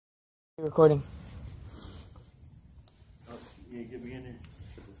Recording. Oh, yeah, get me in there.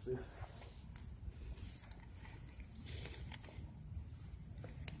 Put this fish.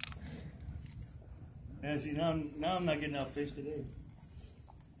 Yeah, see, now I'm not getting out fish today.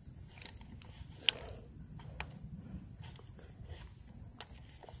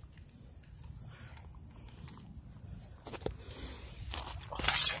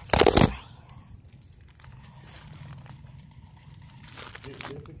 Oh shit. Get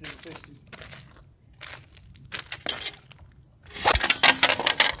a picture of the fish, too.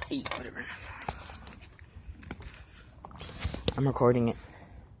 Hey, whatever. I'm recording it.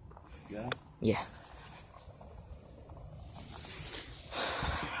 Yeah? Yeah.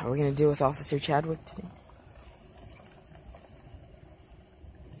 Are we gonna deal with Officer Chadwick today?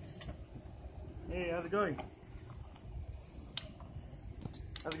 Hey, how's it going?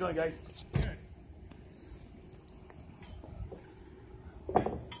 How's it going, guys? Good.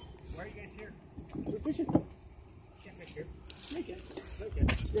 Why are you guys here? We're fishing. Can't fish here. Make it. Okay.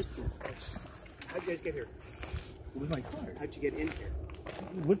 How'd you guys get here? With my car. How'd you get in here?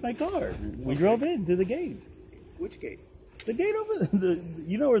 With my car. We drove into the gate. Which gate? The gate over the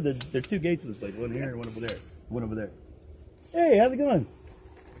you know where there's two gates to this place. One here and one over there. One over there. Hey, how's it going?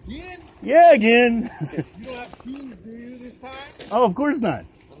 Again? Yeah, again. You don't have keys, do you, this time? Oh, of course not.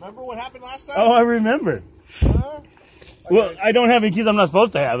 Remember what happened last time? Oh, I remember. Huh? Well, I don't have any keys I'm not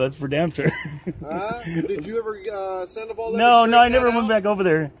supposed to have. That's for damn sure. Did you ever send them all? No, I never went back over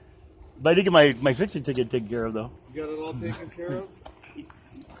there. But I did get my fixing ticket taken care of, though. You got it all taken care of?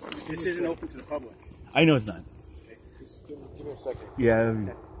 This isn't open to the public. I know it's not. Just give me a second. Yeah,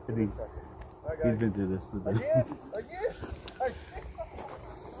 I think Hi, he's guys. been through this. Again?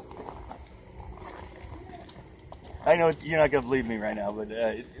 I know you're not going to believe me right now, but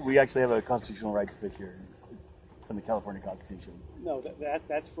we actually have a constitutional right to fish here. It's from the California Constitution. No,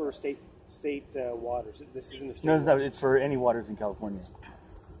 that's for state waters. This isn't a state. No, it's not. It's for any waters in California.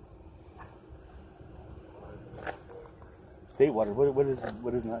 State water. What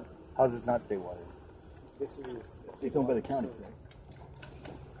is not? How is this not state water? This is It's owned by the county.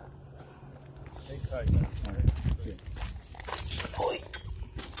 Hang tight, guys. Boy.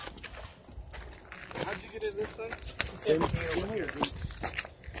 How'd you get in this thing? Same gate over here.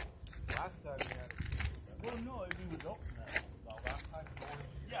 Last time you had it. Well, no, it was open. Last time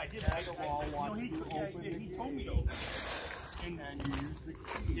Yeah, I did. the wall wanted to open he told me to open it. And you used the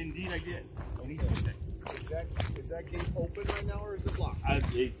key. Indeed, I did. And he took it. Is that gate open right now or is it locked? I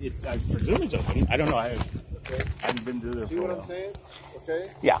presume it's open. I don't know. I Okay. haven't been to there See for a what while. I'm saying? Okay.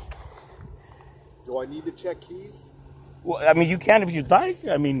 Yeah. Do I need to check keys? Well, I mean, you can if you'd like.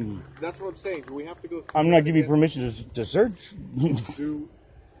 I mean, That's what I'm saying. Do we have to go through I'm that not giving you again? permission to search.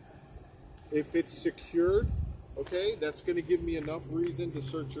 If it's secured, okay, that's going to give me enough reason to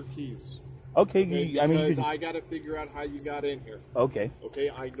search your keys. Okay, Okay, I mean, you because can, I got to figure out how you got in here. okay, Okay,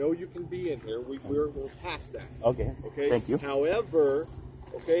 I know you can be in here. We're past that. okay, Okay. thank you. However,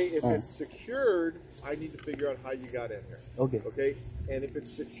 okay, if it's secured, I need to figure out how you got in here. Okay. Okay, and if it's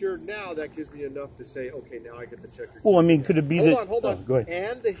secured now, that gives me enough to say, okay, now I get to check your. Well, I mean, could it be that? Hold on. Oh, go ahead.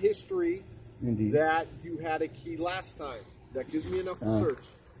 And the history Indeed. that you had a key last time. That gives me enough to search.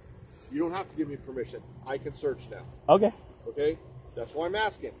 You don't have to give me permission. I can search now. Okay. Okay? That's why I'm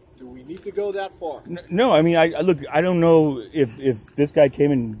asking. Do we need to go that far? No, I mean, I look. I don't know if this guy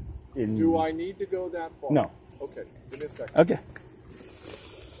came in. Do I need to go that far? No. Okay. Give me a second. Okay.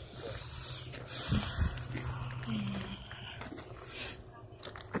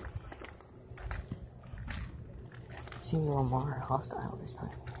 Seems a little more hostile this time.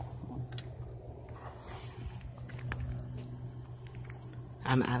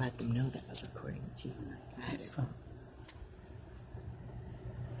 I let them know that I was recording it too. That's fun.